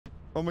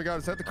Oh my god,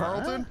 is that the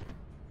Carlton?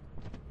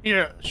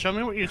 Here, show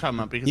me what you're talking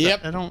about because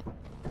Yep. I don't. Oh,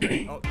 there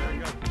you go.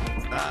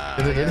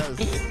 Yes.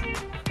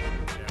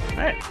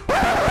 Alright.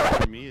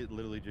 For me, it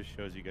literally just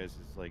shows you guys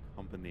is like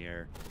hump in the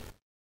air.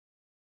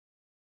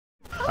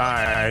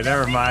 Alright,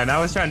 never mind. I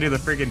was trying to do the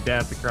freaking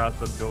dance across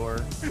the door.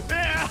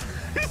 Yeah!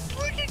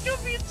 Look at you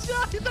being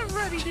shot in the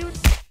ready, dude!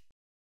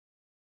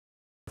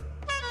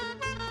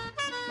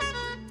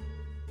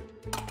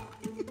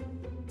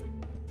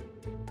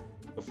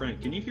 Oh,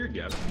 Frank, can you hear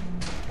Gavin?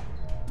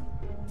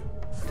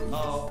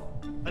 Oh,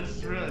 I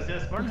just realized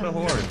that's part The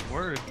horde.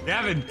 Word.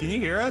 Gavin, can you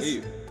hear us?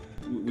 Hey,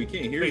 we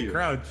can't hear Wait, you.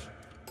 crouch.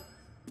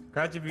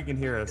 Crouch if you can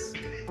hear us.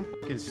 I'm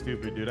fucking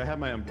stupid, dude. I have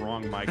my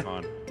wrong mic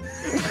on.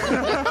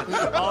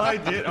 all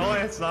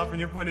I saw from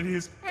your point of view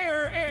is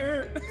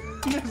air.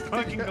 Just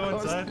fucking go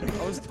inside.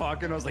 I was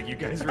talking. I was like, "You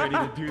guys ready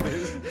to do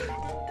this?"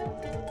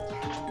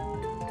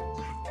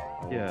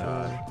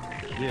 Yeah.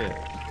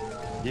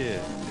 Yeah.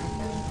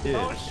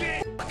 Oh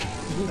shit!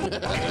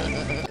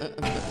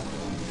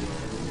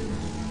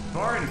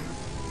 Barn.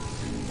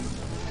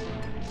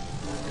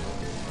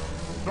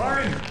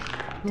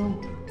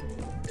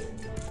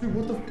 Dude,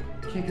 what the?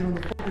 Can't get on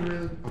the fucking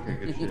railing. Okay,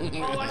 good shit.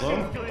 Oh, I see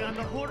what's going on.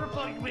 The hoarder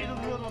bug made a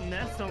little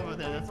nest over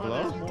there. That's why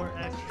there's more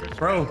extra.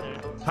 Bro,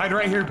 there. hide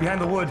right here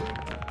behind the wood.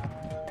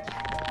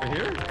 Right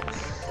here?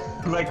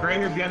 Like right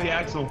here behind the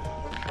axle.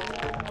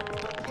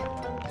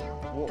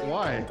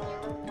 Why?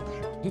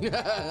 Dude,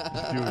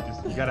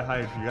 just you gotta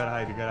hide.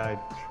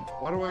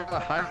 Why do I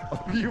gotta hide?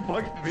 You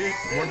fucking me.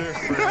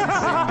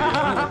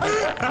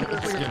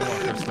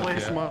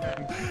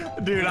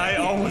 Dude, I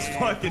almost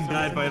fucking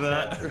died by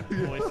that.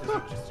 Voices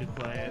are just too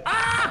quiet.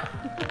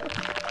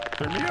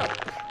 Turn me up.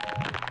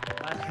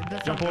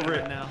 That's Jump not over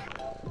right it. now.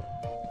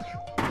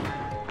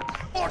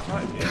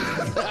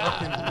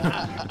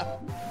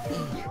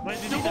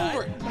 Wait, did he die?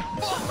 Over it.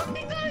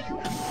 He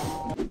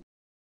died!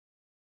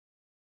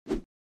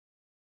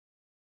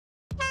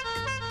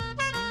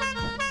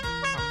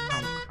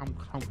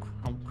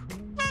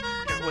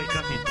 Here, wait,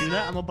 Guppy, do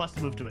that. I'm gonna bust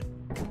a move to it.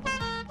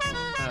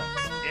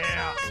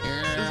 Yeah!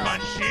 This is my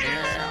shit!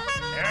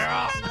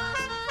 Yeah!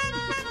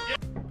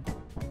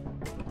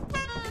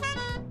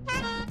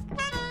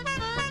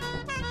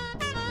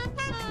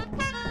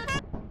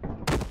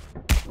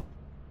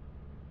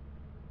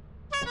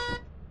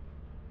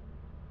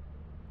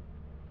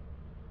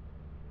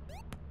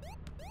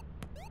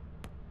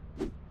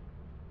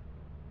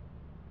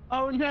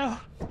 Oh no!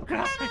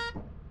 Guppy!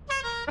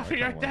 Guppy,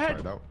 you're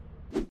dead!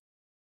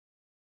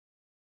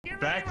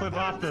 Backflip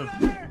off the.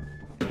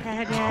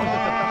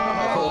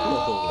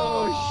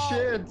 Oh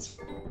shit!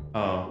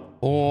 Oh.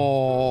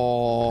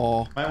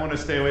 Oh. Might want to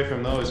stay away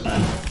from those,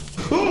 man.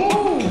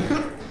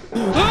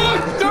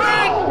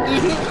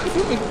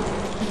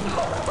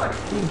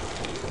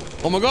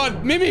 Oh my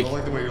god, Mimic! I don't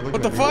like the way you're looking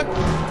What the at me. fuck?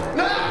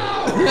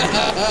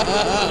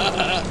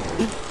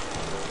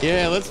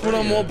 Yeah, let's put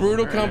on more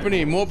brutal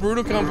company. More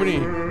brutal company.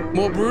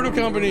 More brutal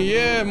company.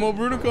 Yeah, more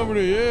brutal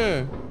company.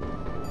 Yeah.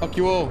 Fuck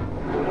you all.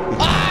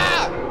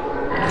 Ah!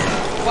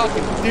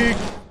 Fucking dick.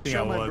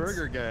 Show my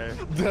burger guy.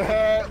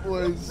 That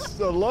was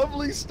a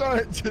lovely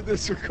start to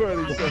this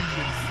recording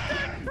session.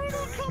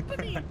 Brutal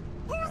company!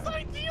 Whose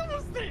idea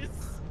was this?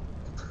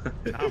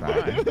 Not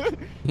mine.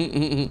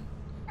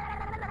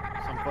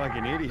 Some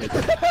fucking idiot.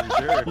 For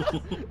sure.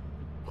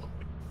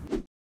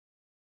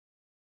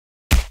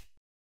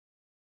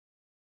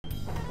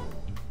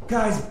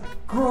 Guys,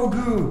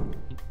 Grogu.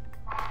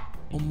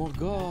 Oh my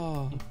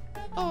god.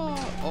 Oh,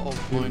 uh-oh,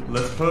 fine.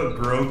 Let's put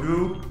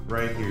Grogu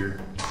right here.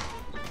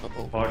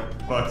 Uh-oh.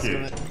 Fuck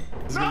it.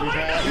 It's gonna be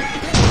bad.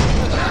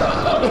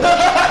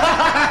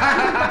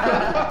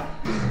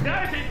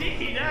 Guys, I think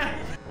he died!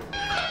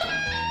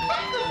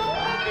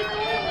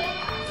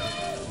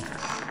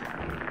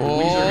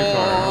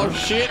 Oh,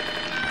 shit.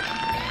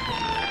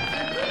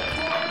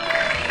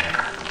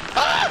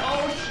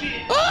 Oh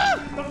shit!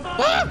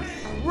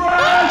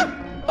 Run!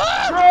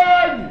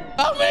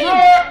 Help me!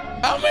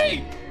 Help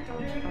me!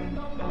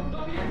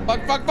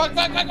 Fuck.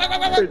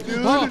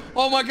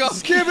 Oh my god.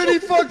 Skibbity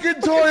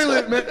fucking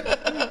toilet, man.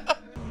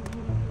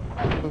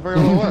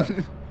 What?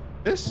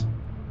 This?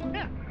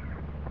 Yeah.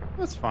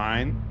 That's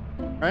fine.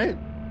 Right?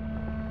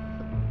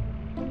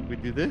 We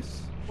do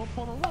this? We'll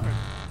pull the water.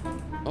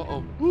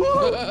 Uh-oh.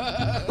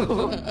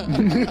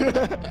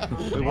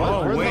 Wait, what?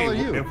 Oh Where the hell wait, are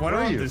you? if one Where of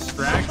are them you?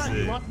 distracts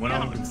it, one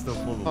of them can still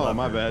pull the lever. Oh,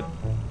 my bad.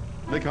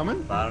 Are they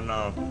coming? I don't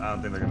know. I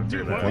don't think they're gonna do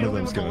Dude, that. One of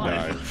them's gonna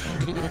die.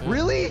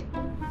 Really?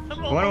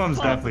 One of them's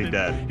definitely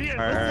dead. Here,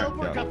 Alright, let's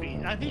teleport yeah. Guppy.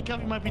 I think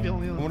Guppy might be the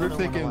only one. I wonder if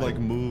they other can one like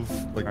move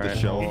like the Alright.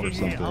 shelf alive. or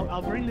something.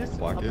 I'll bring this.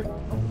 Block I'll it.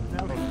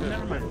 bring-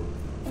 Never mind.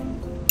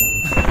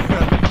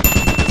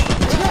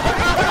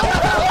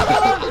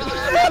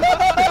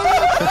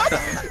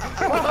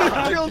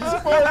 Killed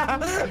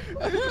Spark.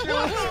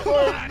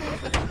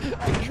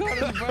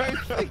 Killed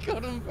Spark. I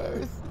got them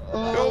both.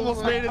 Oh, You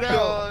almost made it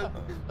out.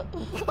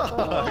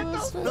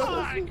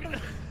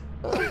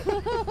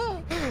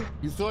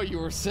 You thought you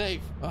were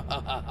safe.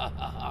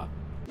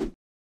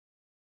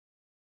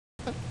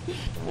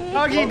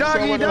 Doggy,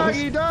 doggy,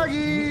 doggy, He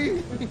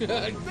doggy.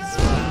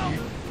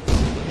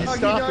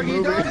 stopped the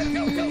movie.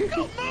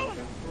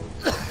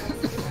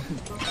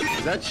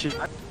 Is that shit?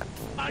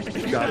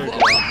 Got it.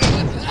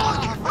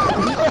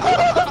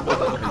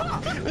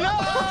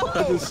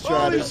 The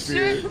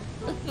stratosphere.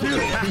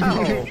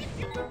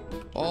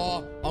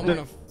 Oh, I'm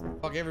gonna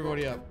fuck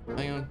everybody up.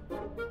 Hang on.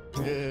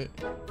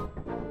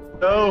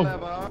 No.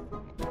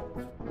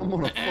 I'm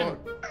gonna fuck.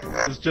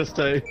 It's just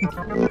a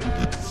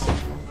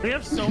We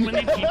have so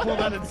many people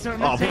that it's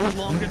starting to take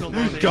longer to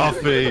load in.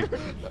 Coffee.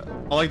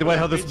 I like the way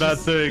how this man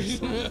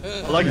thinks.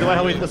 I like the way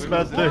how this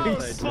man Whoa,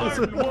 thinks.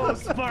 Spartan, whoa,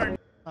 Spartan.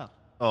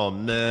 Oh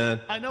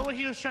man. I know what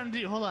he was trying to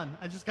do. Hold on.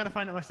 I just gotta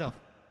find it myself.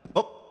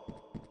 Oh.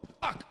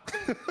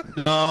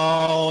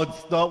 No,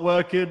 it's not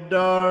working.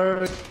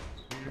 No.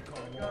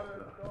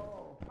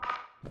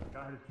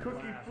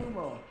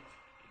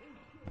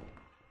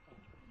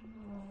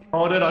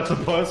 Oh, did I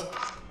suppose?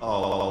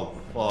 Oh,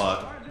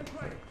 fuck.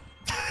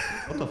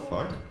 What the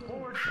fuck?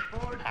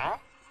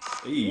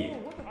 Hey.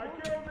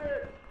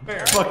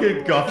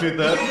 Fucking gutted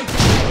that.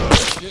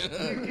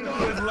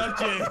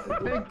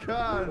 thank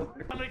God. I'm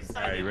All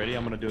excited. right, you ready?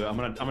 I'm gonna do it. I'm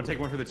gonna take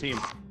one for the team.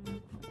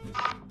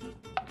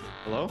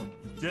 Hello?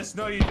 Just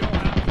know you don't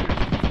have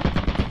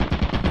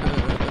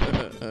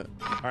to. All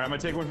right, I'm gonna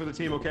take one for the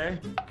team. Okay?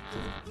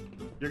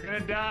 You're gonna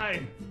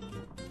die.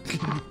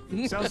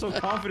 You sound so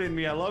confident in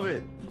me. I love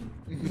it.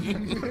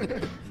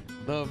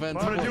 No offense.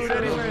 I'm gonna do it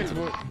anyway.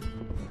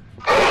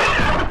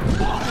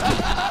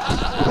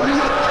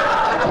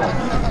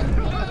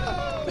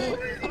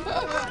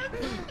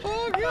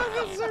 Oh god,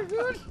 that's so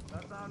good.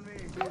 That's on me.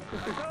 I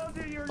told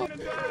you were gonna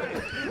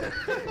die.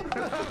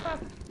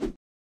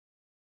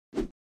 I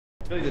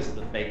feel like this is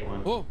the fake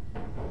one. Oh.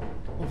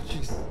 Oh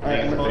jeez.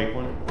 Alright, the fake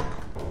one.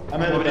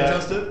 I'm ahead of that.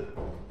 Test it.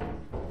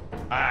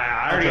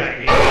 I already got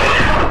it.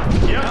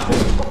 Yep.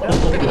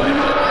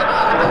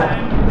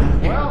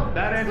 Well,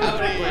 that ends that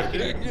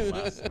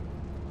question.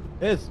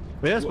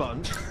 Yes,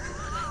 button.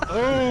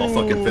 I'll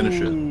fucking finish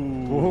it.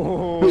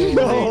 No.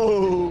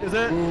 Is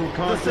it?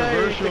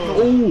 Controversial.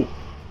 Oh.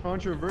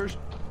 Controversial.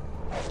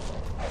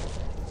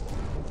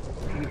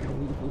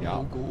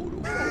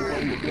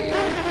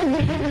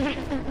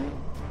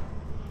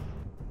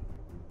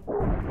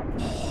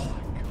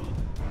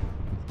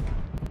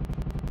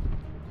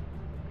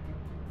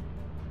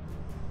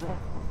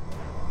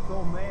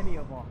 So many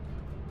of them.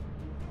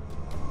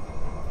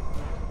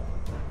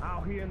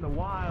 Out here in the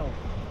wild.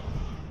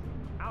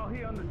 Out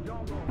here in the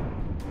jungle.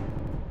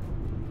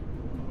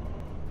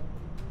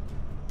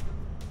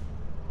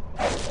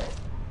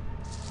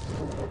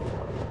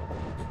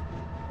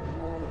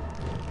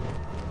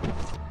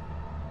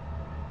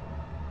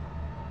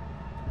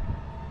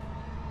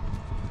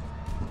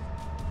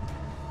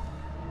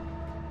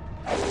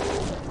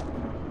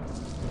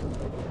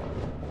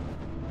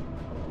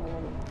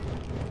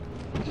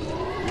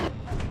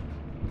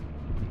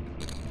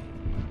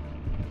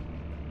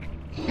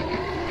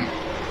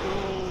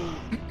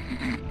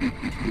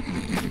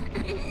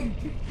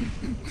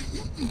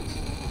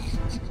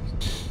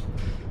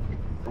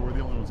 We're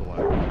the only ones alive.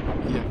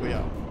 Yeah, we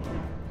are.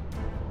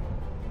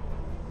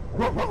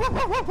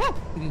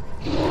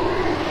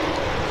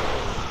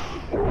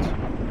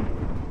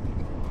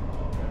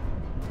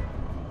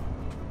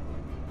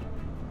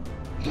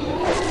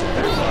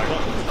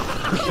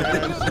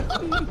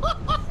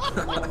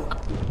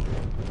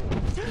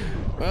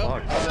 Well,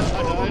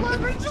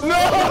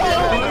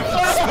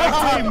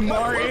 Hey,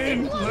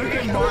 Martin! Look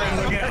at Martin,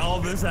 look at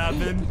all this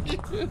happen.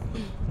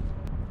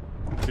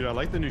 Dude, I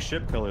like the new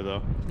ship color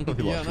though.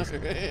 yeah, no,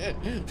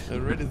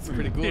 the red is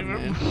pretty good,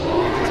 man.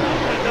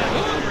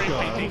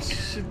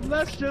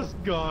 Let's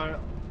just go.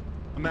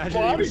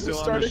 Imagine Why you were is it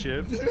still on the starting?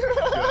 ship.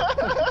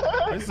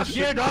 It's the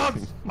shit,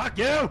 dogs. Fuck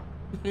you.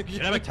 You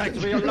never take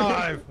me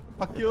alive.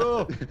 Fuck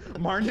you.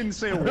 Martin didn't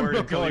say a word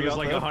until he was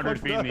like 100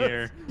 feet in the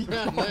air.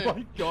 Yeah, Oh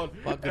my god.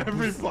 Fucking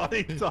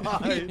Everybody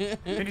died.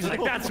 And he's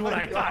like, that's what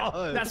I thought.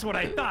 God. That's what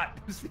I thought.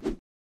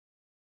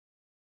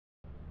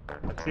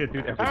 Yeah,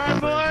 dude,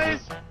 Alright,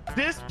 boys.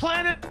 This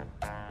planet.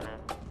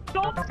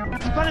 Don't.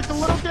 But it's a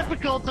little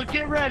difficult, so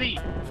get ready.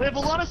 We have a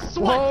lot of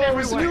sweat Whoa,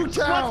 it's everywhere. Nuketown.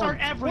 Sweats are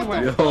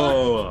everywhere.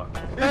 Yo.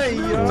 Hey,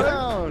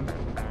 yo.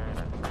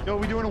 Yo,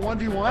 we doing a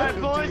 1v1? Alright,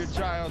 To boys. your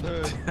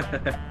childhood.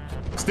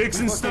 Sticks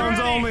and stones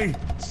ready. only.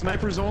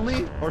 Snipers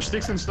only? Or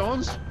sticks and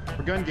stones?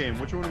 Or gun game?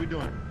 Which one are we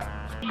doing?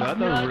 Is that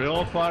the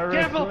real fire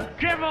Careful, estimate?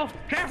 careful,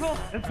 careful.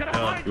 It's gonna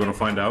find You wanna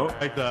find out?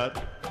 Like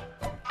that.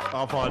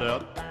 I'll find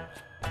out.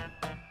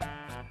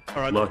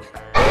 Alright. Look.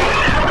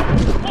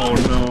 Oh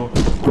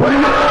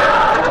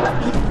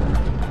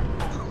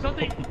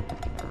something.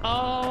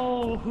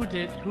 Oh, who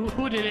did?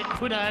 Who did it?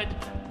 Who died?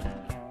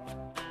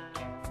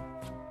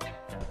 no.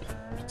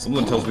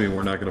 Something tells me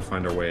we're not gonna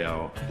find our way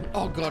out.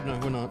 Oh god, no,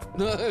 we're not.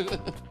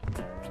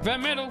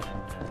 Van Metal.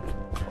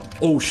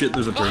 Oh shit,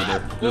 there's a turret there.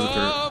 There's a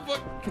turret. Oh,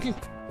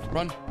 fuck.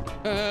 Run.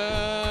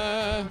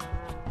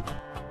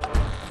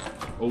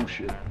 Oh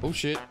shit. Oh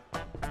shit.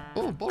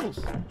 Oh, bottles.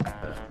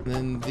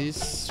 Then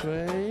this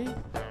way.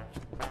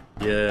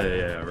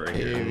 Yeah, right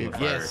here. Here we- on the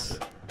fire yes.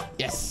 exit.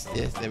 Yes,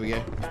 yes, there we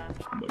go.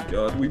 Oh my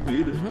god, we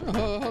made it.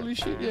 Oh, holy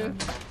shit, yeah.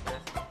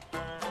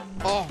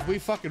 Oh, we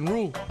fucking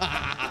rule.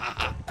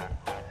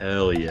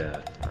 Hell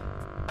yeah.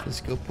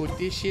 Let's go put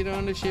this shit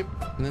on the ship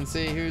and then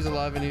see who's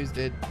alive and who's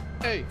dead.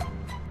 Hey.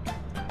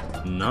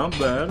 Not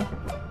bad.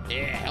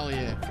 Yeah, hell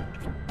yeah.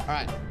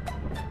 Alright.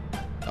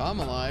 I'm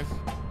alive.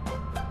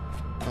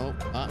 Oh,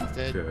 Martin's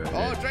dead. Okay.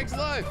 Oh, Drake's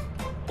alive.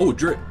 Oh,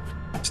 Drake.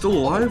 Still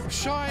alive?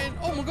 Shine.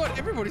 Oh my god,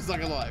 everybody's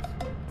like alive.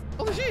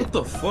 Holy shit. What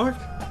the fuck?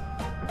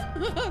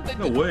 They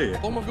No did- way.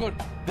 Oh my god,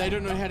 they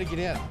don't know how to get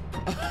out.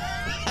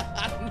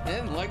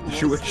 Man, like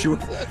Should we-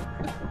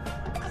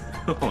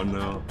 Oh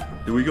no.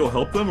 Do we go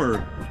help them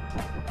or?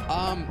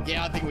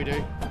 Yeah, I think we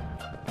do.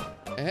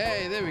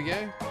 Hey, there we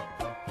go.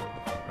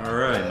 All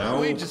right, now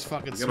we just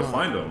fucking we gotta smart.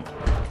 find them.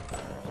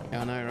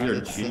 Yeah, I know, right? You're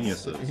That's-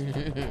 geniuses.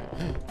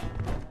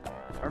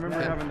 I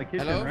remember having the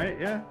kitchen, Hello? right?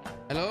 Yeah.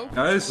 Hello?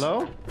 Guys.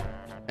 Hello?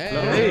 Hey,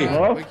 Hey.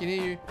 Hello? we can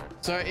hear you.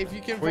 So if you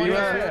can Where find you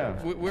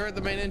us, at? we're at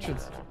the main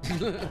entrance.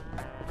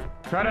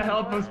 Try to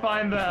help us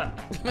find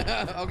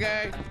that.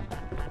 Okay.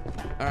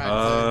 All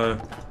right,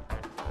 so,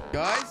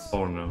 guys.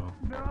 Oh no.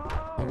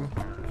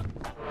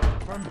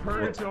 From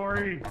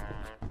purgatory.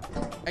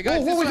 Hey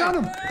guys, this we way. got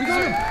him! We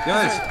got him!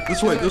 Guys,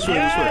 this way, this way,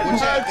 this way.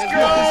 Watch out, Let's it's go!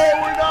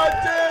 We're not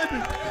dead!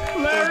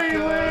 Larry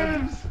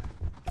God. lives.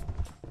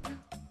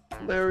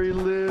 Larry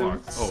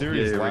lives. Oh,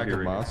 Serious yeah, lack here of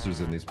we go. monsters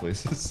in these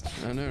places.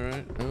 I know,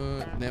 right?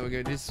 Now we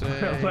go this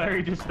way.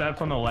 Larry just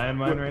steps on the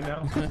landmine right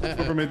now.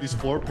 Whoever made these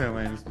floor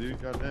plans, dude.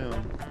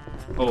 Goddamn.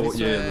 Oh This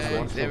yeah, way. this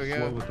way. There we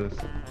Slow go. with this.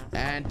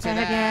 And ta-da!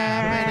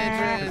 Main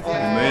entrance. We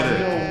yeah. made it.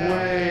 No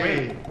way.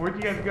 Wait, where'd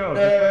you guys go?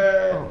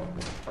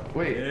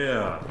 Wait.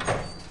 Yeah.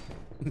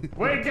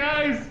 Wait,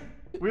 guys!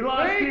 We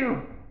lost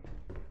you!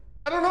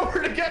 I don't know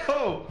where to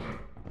go.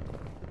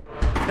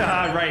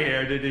 Right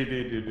here.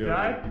 Dude.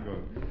 Guy? Keep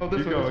going. Oh, this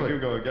Keep way, going, this way.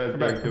 keep going, guys. Come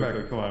back, come back.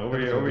 Come on, over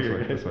This here, way,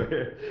 over this here, way, guys. this way.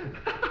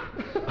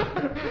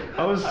 Over here. I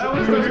was That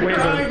was waiting. the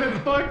guy that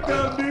fucked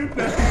up, dude.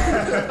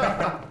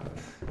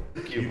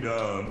 You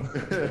dumb.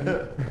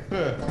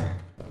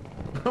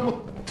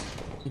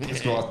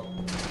 Let's go.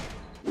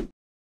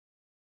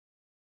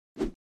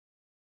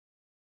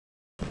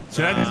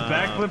 Should I just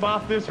backflip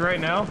off this right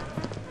now?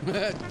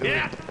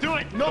 Yeah, do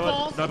it. No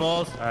balls. No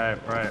balls.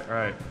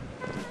 Alright.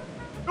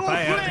 No If I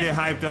have to flip. get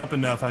hyped up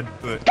enough, I'd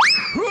do it.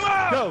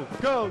 Go,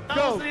 go, That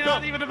go, was go.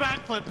 not even a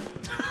backflip.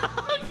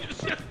 You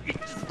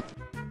just-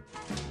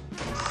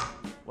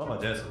 What about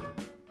this?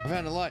 I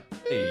found a light.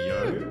 Hey,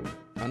 yo.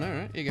 I know,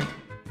 right? Here you go.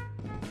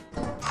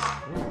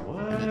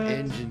 What? An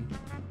engine.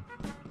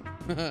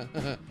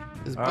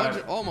 There's a bunch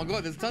of. Oh my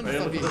god, there's tons of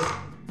stuff here.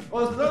 Oh,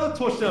 there's another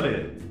torch down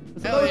here.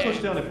 There's Hell another yeah.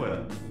 torch down here for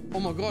you. Oh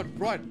my god,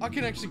 right. I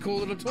can actually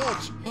call it a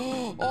torch.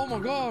 Oh my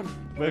god.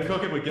 We're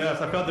cooking with gas.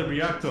 I found the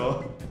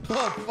reactor.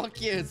 Oh, fuck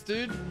yes,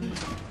 dude.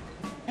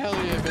 Hell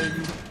yeah,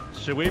 baby.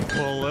 Should we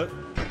pull it?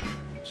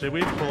 Should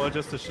we pull it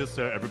just to shit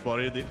so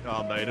everybody the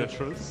main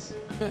entrance?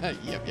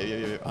 yep,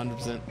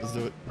 100%. Let's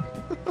do it.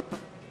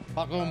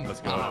 Fuck 'em.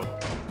 Let's go.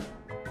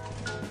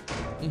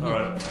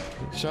 Alright.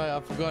 Shy, I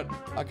forgot.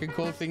 I can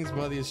call things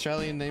by the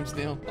Australian names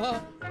now.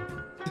 Ah.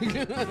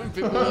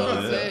 People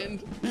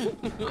understand.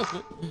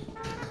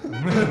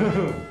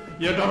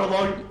 You're not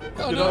alone.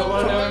 Oh, You're no,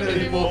 not alone I'm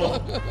anymore.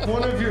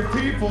 One of your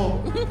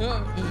people.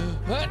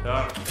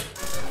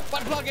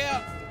 Butt plug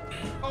out.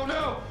 Oh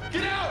no!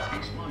 Get out!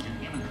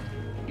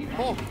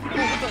 Oh,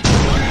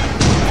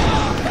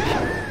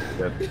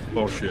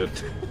 Oh shit.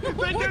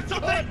 They did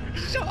something.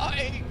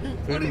 Shy.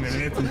 10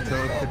 minutes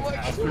until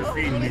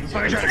catastrophe. No,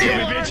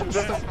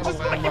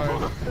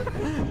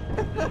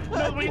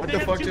 wait, What they the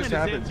have fuck 2 just minutes. They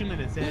have happened? 2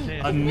 minutes. They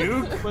have- A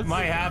nuke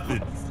might happen.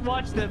 Let's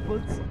watch them.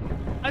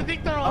 I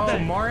think they're all Oh,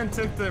 dead. Martin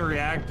took the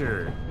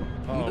reactor.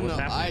 No,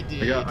 I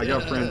did. I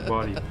got Fran's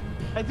body.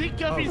 I think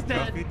Guppy's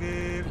dead. Guppy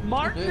did.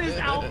 Martin is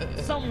out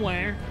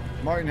somewhere.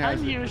 Martin has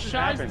I'm it. here.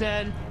 Shy's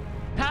dead.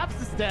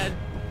 Paps is dead.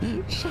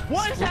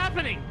 What is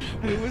happening?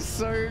 He was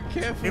so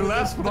careful. He with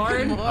left his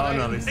Martin? fucking Oh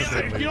no, mind. they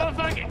still You know what?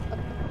 Fuck it.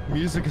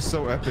 Music is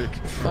so epic.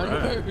 I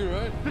know,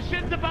 right? The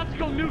shit's about to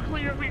go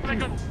nuclear. We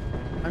like a.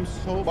 I'm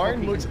so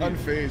Martin looks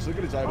unfazed. Look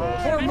at his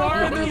eyeballs. Poor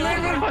Martin.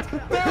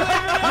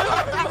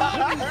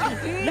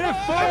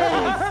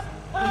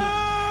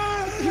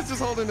 He's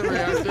just holding the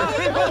reactor.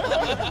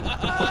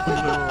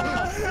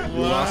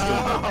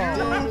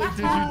 Wow.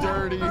 Did you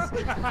dirty? I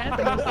had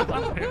to go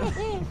stop him.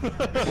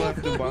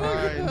 Left him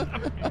behind.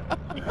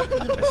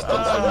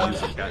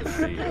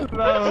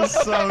 That was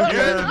so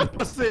good.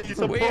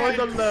 Supply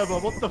the lever.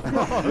 What the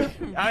fuck?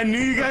 I knew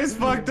you guys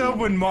fucked up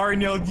when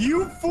Martin yelled,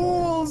 "You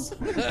fools!"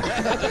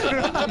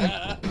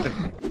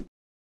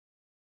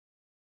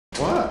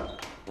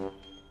 What?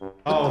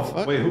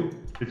 Oh, wait, who?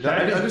 I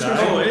just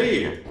Oh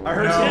hey. I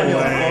heard No something.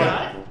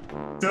 way.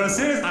 So as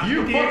soon as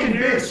You came fucking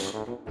here,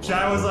 bitch.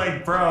 Shai was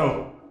like,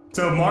 "Bro."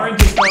 So Martin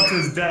just fell to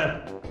his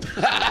death.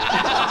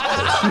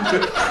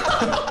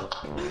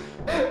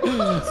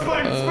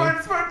 Smart.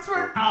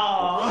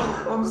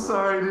 Aww. I'm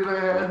sorry, dude. I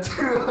had to. I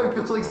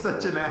feel like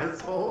such an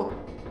asshole.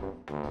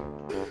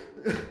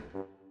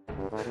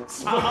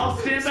 I'll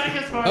stand back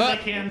as far as I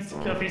can,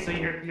 Duffy, so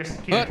you're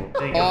secure.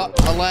 There you go.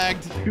 I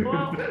lagged.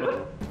 Well,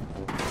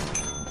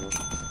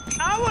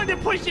 I wanted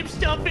to push some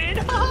stuff in.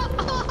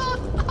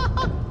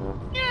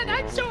 Man,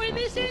 I'm so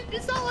innocent.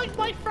 It's not like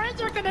my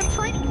friends are gonna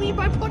prank me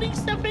by putting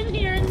stuff in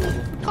here and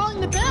calling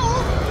the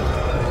bell.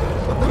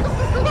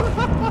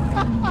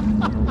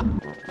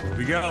 Here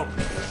we go.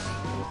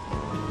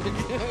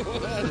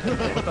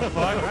 What the fuck?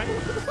 Fly, Fran,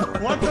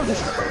 fly.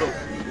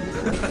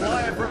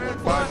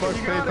 $5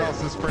 PayPal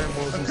says Fran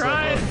Wilson. I'm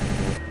trying.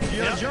 You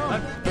gotta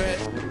jump. Bet.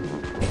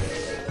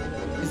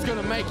 He's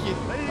gonna make it.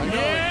 I know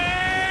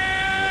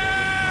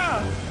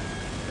Yeah!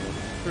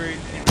 3,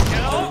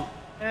 go.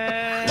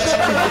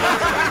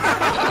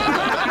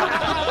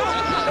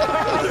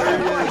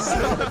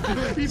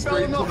 He fell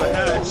in the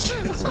hole.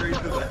 Straight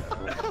to that.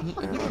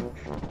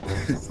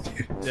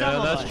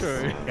 Yeah, that's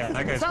true. Yeah,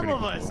 that guy's Some pretty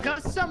of us,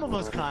 some of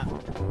us caught.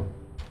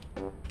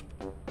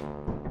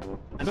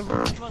 And the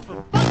first ones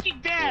were fucking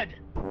dead.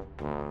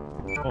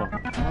 Oh.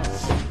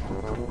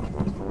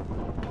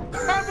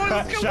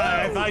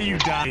 Shy, I thought you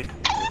died.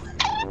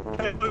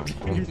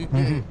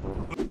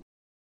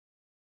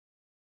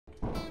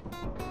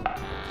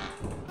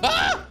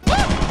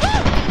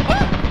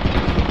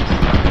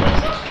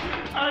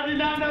 I did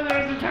not know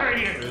there was a turret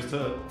here. There's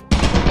a...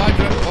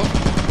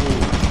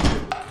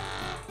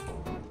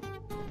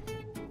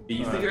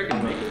 You think I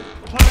can make it?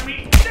 Pardon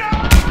me. No!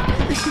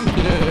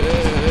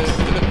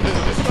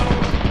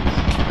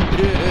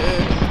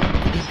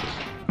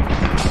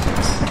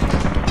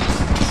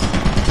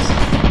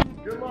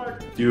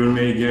 You and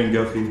me again,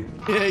 Guffy.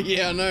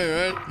 yeah, I know,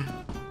 right?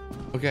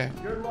 Okay.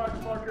 Good luck,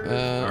 fucker.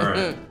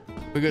 Alright.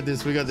 We got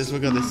this.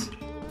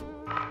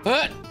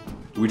 What?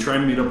 Do we try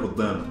and meet up with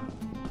them?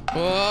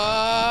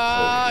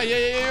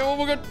 Yeah. Oh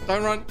my god.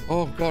 Don't run.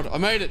 Oh god, I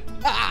made it.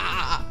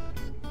 Ah!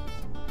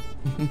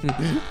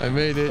 I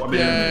made it. What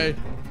did I Yay. make?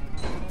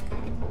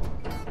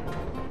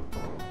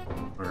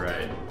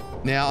 Alright.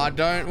 Now, I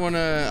don't want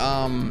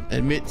to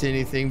admit to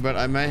anything, but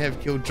I may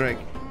have killed Drake.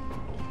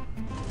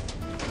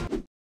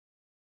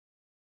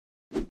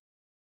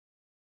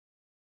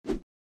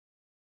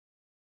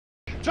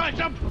 Try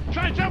jump!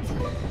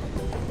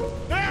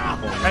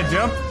 Ah! I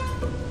jump.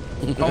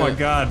 Oh my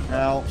god.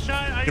 Ow.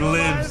 Shy, are He you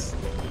lives.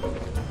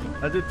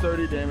 I did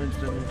 30 damage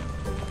to me.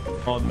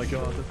 Oh my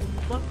god. alive?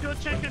 Let's go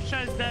check if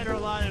Shy's dead or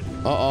alive.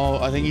 Uh-oh,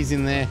 I think he's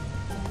in there.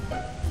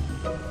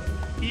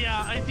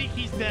 Yeah, I think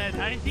he's dead.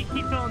 I think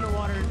he fell in the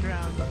water and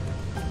drowned.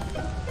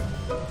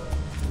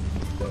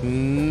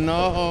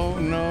 No.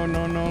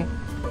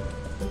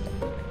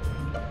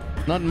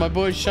 Not my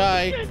boy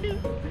Shy.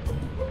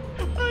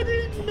 I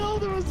didn't know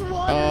there was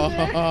water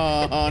there.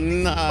 Oh,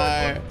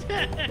 no.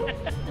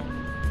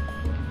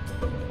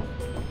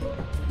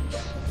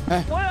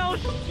 Well,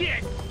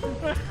 shit.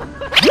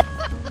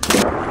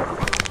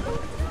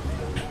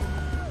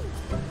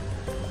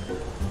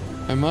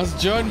 I must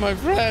join my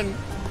friend.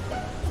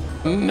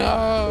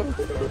 No.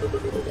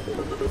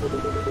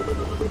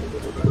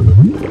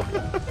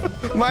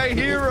 My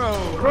hero.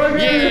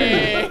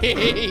 Yeah.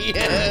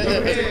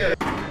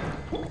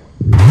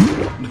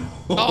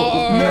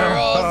 Oh, we're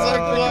all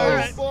so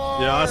close.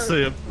 Yeah, I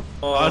see him.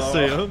 I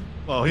see him.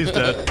 Oh, he's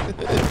dead.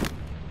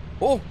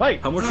 Oh, Wait.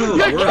 How much are those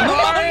worth?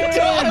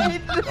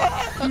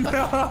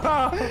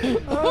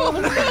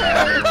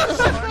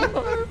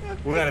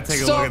 We gotta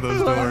take a Stop look at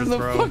those closing doors, the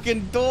bro.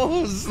 fucking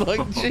doors,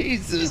 like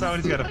Jesus.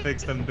 Someone's gotta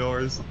fix them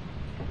doors.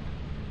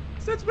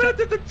 Since we're at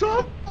the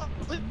top.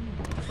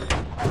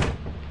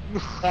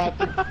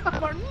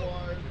 Martin,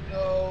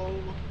 No.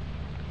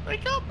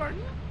 wake up,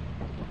 Martin.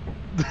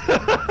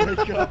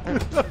 Wake up.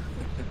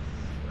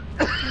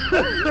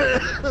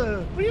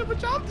 We have a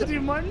job to do,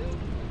 Martin.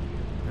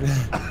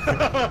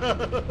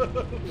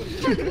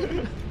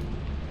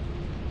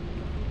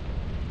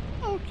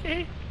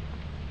 Okay.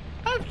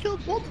 I've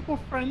killed multiple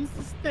friends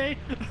this day.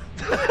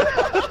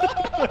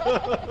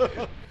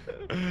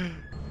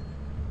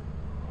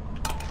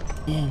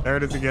 There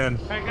it is again.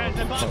 Alright guys,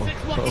 I bought 6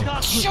 lucky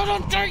costumes. Shut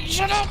up, Drake!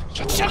 Shut up!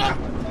 Shut up!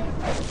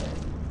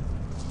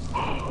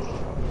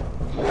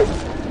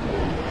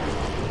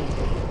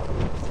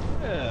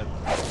 Yeah.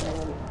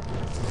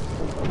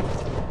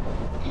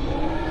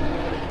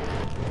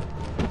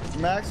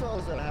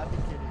 Maxwell's a happy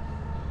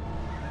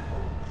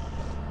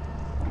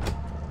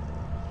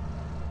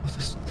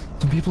kitty.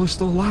 Some people are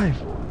still alive.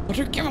 I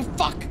don't give a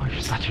fuck! Oh, you're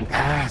such an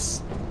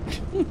ass.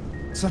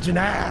 Such an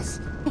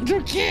ass. I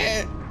don't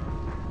care!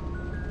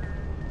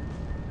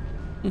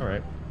 All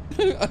right.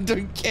 I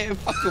don't care,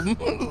 fuck 'em.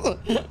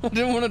 I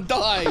don't want to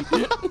die.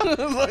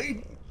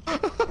 Like,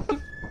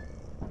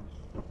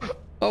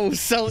 I will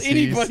sell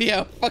anybody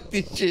out. Fuck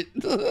this shit.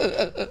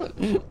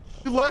 You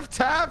left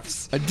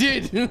taps? I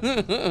did.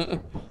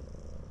 And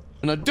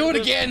I do it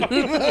again. Are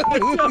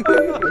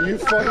you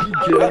fucking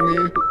kidding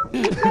me?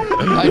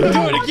 I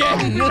do it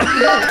again.